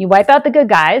you wipe out the good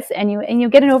guys and you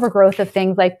get an overgrowth of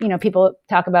things like, people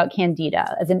talk about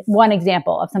candida as one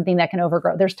example of something that can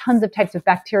overgrow. There's tons of types of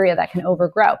bacteria that can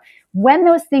overgrow. When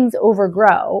those things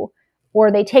overgrow, or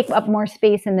they take up more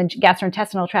space in the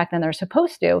gastrointestinal tract than they're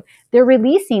supposed to, they're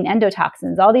releasing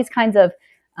endotoxins, all these kinds of,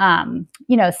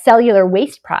 cellular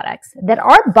waste products that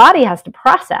our body has to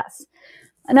process.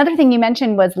 Another thing you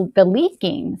mentioned was the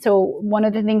leaking. So one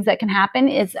of the things that can happen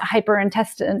is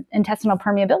hyperintestinal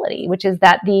permeability, which is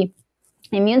that the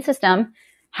immune system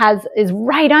is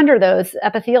right under those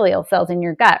epithelial cells in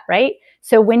your gut, right?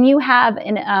 So when you have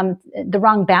the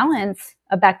wrong balance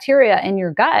of bacteria in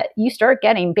your gut, you start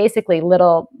getting basically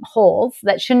little holes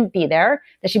that shouldn't be there,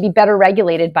 that should be better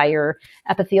regulated by your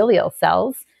epithelial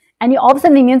cells. And all of a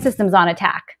sudden the immune system's on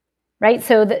attack, right?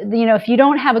 So, if you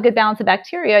don't have a good balance of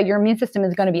bacteria, your immune system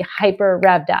is going to be hyper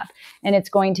revved up and it's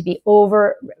going to be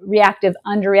overreactive,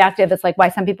 underreactive. It's like why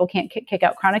some people can't kick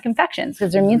out chronic infections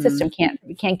because their immune system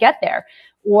can't get there,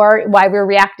 or why we're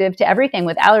reactive to everything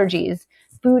with allergies,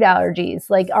 food allergies.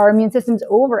 Like our immune system's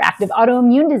overactive.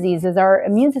 Autoimmune diseases, our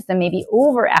immune system may be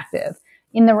overactive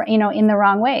in the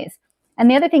wrong ways. And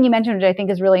the other thing you mentioned, which I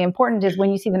think is really important, is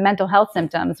when you see the mental health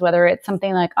symptoms, whether it's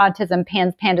something like autism,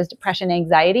 PANDAS, depression,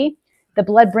 anxiety, the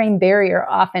blood-brain barrier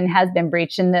often has been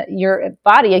breached in your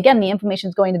body. Again, the inflammation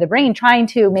is going to the brain,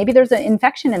 maybe there's an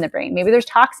infection in the brain, maybe there's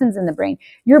toxins in the brain.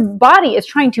 Your body is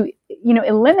trying to,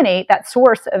 eliminate that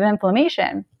source of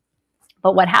inflammation.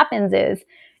 But what happens is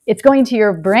it's going to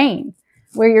your brain,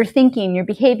 where your thinking, your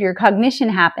behavior, cognition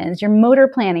happens, your motor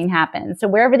planning happens. So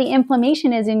wherever the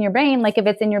inflammation is in your brain, like if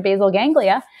it's in your basal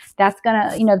ganglia, that's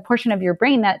gonna, the portion of your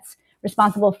brain that's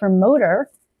responsible for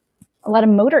a lot of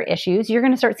motor issues, you're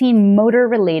going to start seeing motor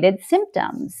related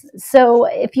symptoms. So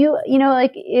if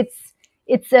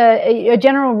it's a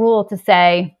general rule to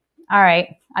say, all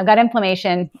right, I've got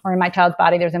inflammation, or in my child's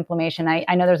body, there's inflammation.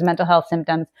 I know there's mental health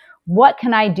symptoms. What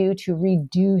can I do to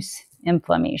reduce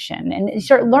inflammation? And you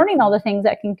start learning all the things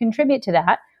that can contribute to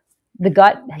that.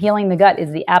 Healing the gut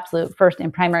is the absolute first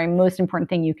and primary, most important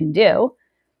thing you can do.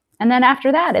 And then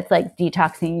after that, it's like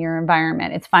detoxing your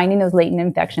environment. It's finding those latent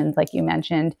infections, like you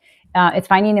mentioned. It's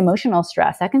finding emotional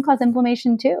stress. That can cause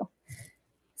inflammation too.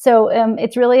 So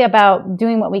it's really about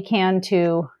doing what we can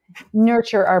to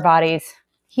nurture our bodies,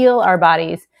 heal our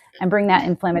bodies, and bring that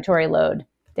inflammatory load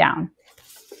down.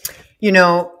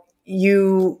 You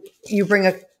bring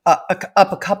up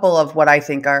a couple of what I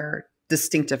think are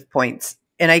distinctive points.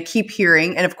 And I keep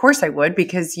hearing, and of course I would,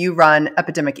 because you run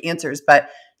Epidemic Answers, but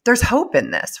there's hope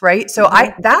in this, right? So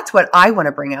that's what I want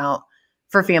to bring out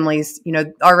for families,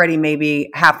 already maybe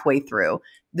halfway through.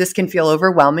 This can feel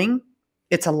overwhelming.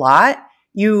 It's a lot.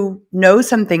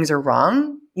 Some things are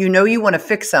wrong. You want to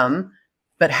fix them,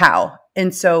 but how?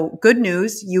 And so good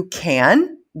news, you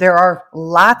can. There are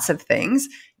lots of things.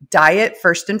 Diet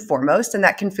first and foremost, and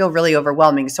that can feel really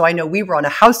overwhelming. So I know we were on a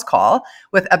house call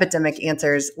with Epidemic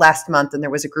Answers last month, and there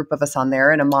was a group of us on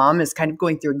there, and a mom is kind of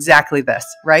going through exactly this,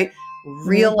 right?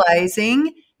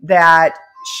 Realizing that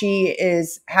she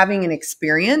is having an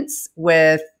experience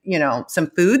with,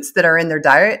 some foods that are in their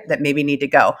diet that maybe need to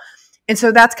go. And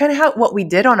so that's kind of what we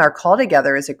did on our call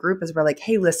together as a group, is we're like,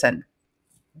 hey, listen,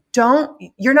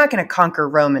 you're not going to conquer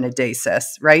Rome in a day,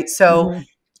 sis, right? So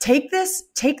take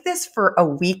this for a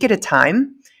week at a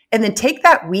time, and then take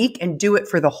that week and do it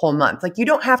for the whole month. Like, you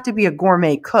don't have to be a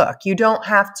gourmet cook. You don't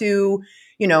have to,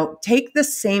 take the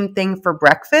same thing for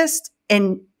breakfast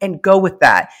and go with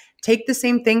that. Take the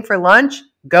same thing for lunch,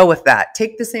 go with that.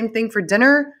 Take the same thing for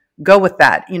dinner, go with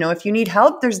that. If you need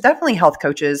help, there's definitely health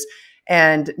coaches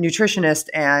and nutritionists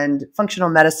and functional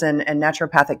medicine and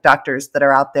naturopathic doctors that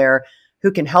are out there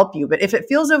who can help you. But if it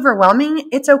feels overwhelming,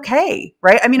 it's okay,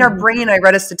 right? I mean, our brain, I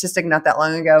read a statistic not that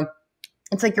long ago.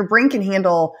 It's like your brain can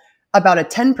handle about a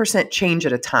 10% change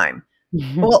at a time.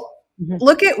 Well,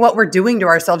 look at what we're doing to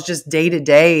ourselves just day to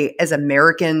day as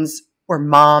Americans or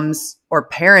moms or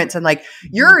parents. And like,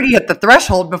 you're already at the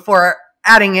threshold before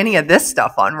adding any of this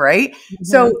stuff on, right?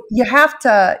 So you have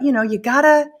to, you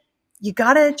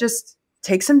gotta just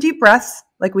take some deep breaths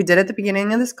like we did at the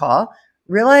beginning of this call.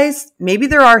 Realize maybe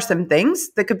there are some things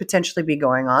that could potentially be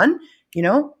going on,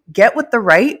 get with the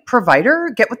right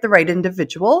provider, get with the right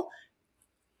individual,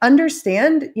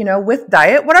 understand, with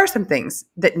diet, what are some things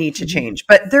that need to change,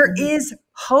 but there is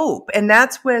hope. And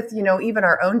that's with, even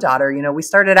our own daughter, we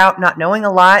started out not knowing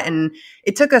a lot, and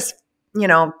it took us,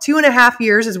 2.5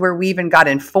 years is where we even got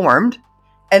informed.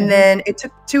 And then it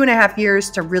took 2.5 years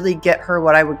to really get her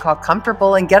what I would call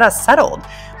comfortable and get us settled.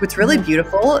 What's really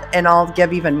beautiful, and I'll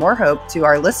give even more hope to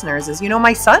our listeners, is,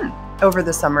 my son over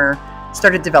the summer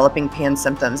started developing PAN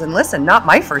symptoms. And listen, not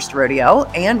my first rodeo.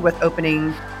 And with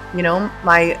opening,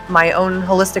 my own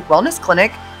holistic wellness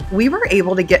clinic, we were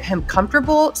able to get him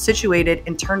comfortable, situated,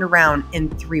 and turned around in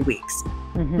 3 weeks.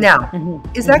 Now,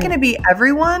 is that going to be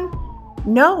everyone?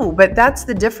 No, but that's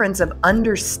the difference of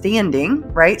understanding,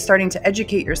 right? Starting to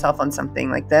educate yourself on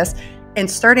something like this and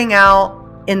starting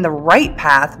out in the right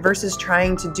path versus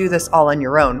trying to do this all on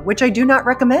your own, which I do not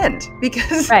recommend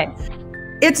because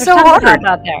it's so hard.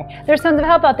 There's tons of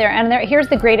help out there. And here's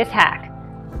the greatest hack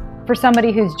for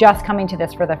somebody who's just coming to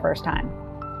this for the first time.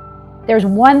 There's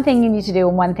one thing you need to do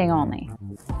and one thing only.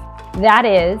 That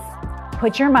is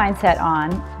put your mindset on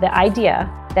the idea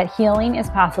that healing is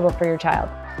possible for your child.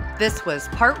 This was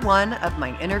part 1 of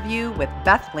my interview with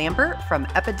Beth Lambert from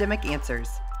Epidemic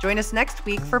Answers. Join us next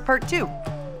week for part 2.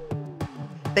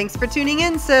 Thanks for tuning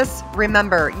in, sis.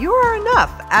 Remember, you are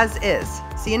enough as is.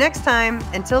 See you next time.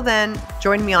 Until then,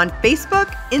 join me on Facebook,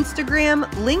 Instagram,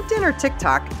 LinkedIn, or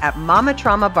TikTok at Mama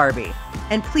Trauma Barbie.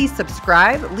 And please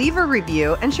subscribe, leave a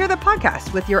review, and share the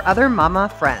podcast with your other mama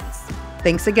friends.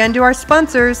 Thanks again to our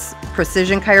sponsors,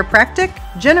 Precision Chiropractic,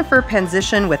 Jennifer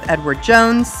Pansition with Edward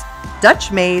Jones,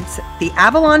 Dutch Maids, the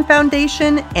Avalon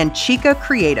Foundation, and Chica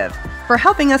Creative for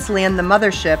helping us land the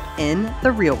mothership in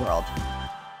the real world.